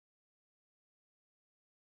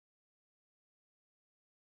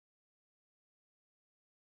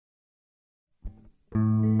Quel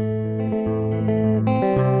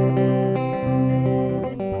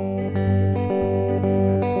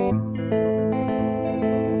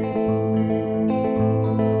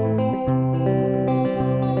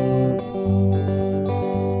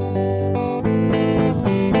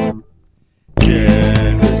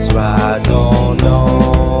que soit ton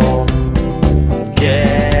nom,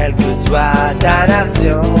 quelle que soit ta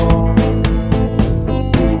nation,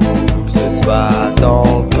 où que ce soit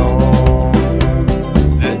ton camp,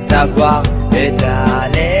 le savoir est ta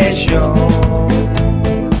légion.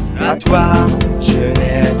 À toi,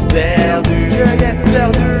 jeunesse perdue,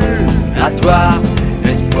 à toi,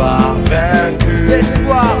 espoir vaincu,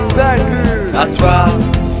 à toi,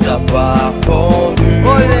 savoir fondu,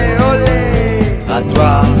 à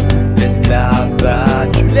toi, l'esclave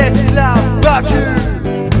battu,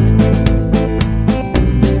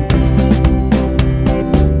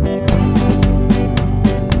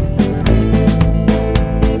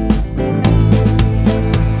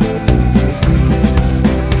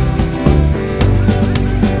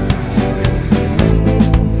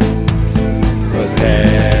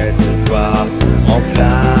 redresse-toi,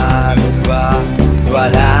 enflamme-toi, toi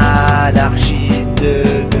l'anarchiste de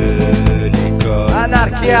l'école.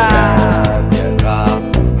 Viendra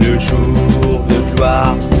le jour de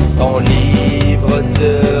gloire, ton livre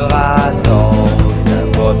sera ton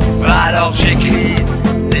symbole. Alors j'écris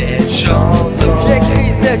cette chanson,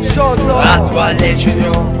 à toi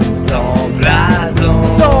l'étudiant sans blason,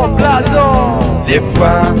 les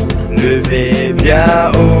poings levés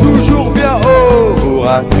bien haut, toujours bien haut, pour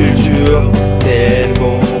un futur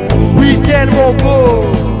tellement beau. oui tellement beau.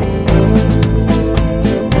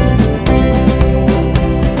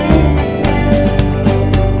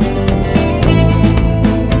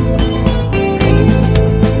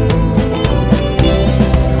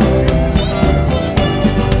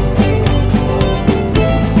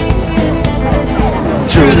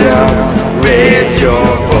 Students, raise your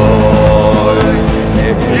voice.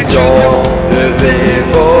 Étudiants, levez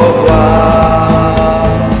vos voix.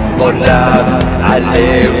 Pour l'âme,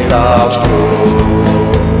 allez au sage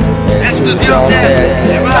clos. Estudiantes,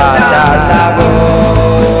 levantad la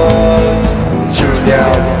voz.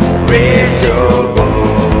 Students, raise your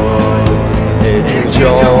voice.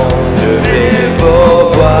 Étudiants, levez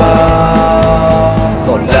vos voix.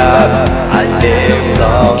 Pour l'âme, allez au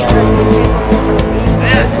sage clos.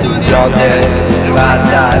 Estudiantes,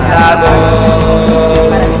 levantad la voz.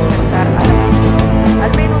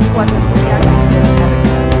 Al menos 4 estudiantes de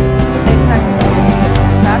esta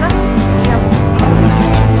sala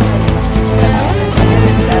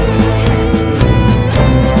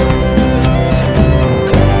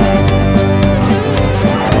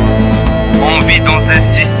On vit dans un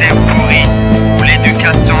système pourri où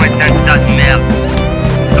l'éducation est un tas de merde.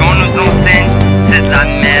 Ce qu'on nous enseigne, c'est de la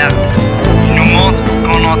merde. Ils nous montrent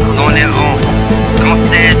qu'on entre dans les rangs, qu'on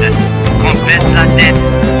cède, qu'on baisse la tête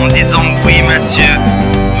en disant oui monsieur,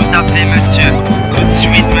 tout à fait monsieur, tout de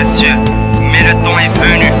suite monsieur. Mais le temps est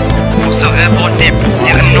venu pour se révolter, pour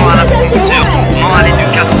dire non à la censure, non à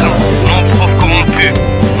l'éducation, non aux profs corrompus,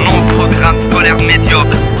 non au programme scolaire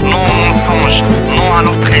médiocre, non au mensonge, non à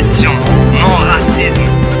l'oppression, non au racisme.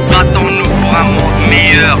 Battons-nous pour un monde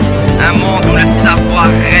meilleur, un monde où le savoir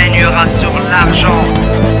régnera sur l'argent.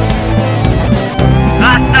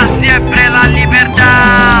 Hasta siempre la libertad.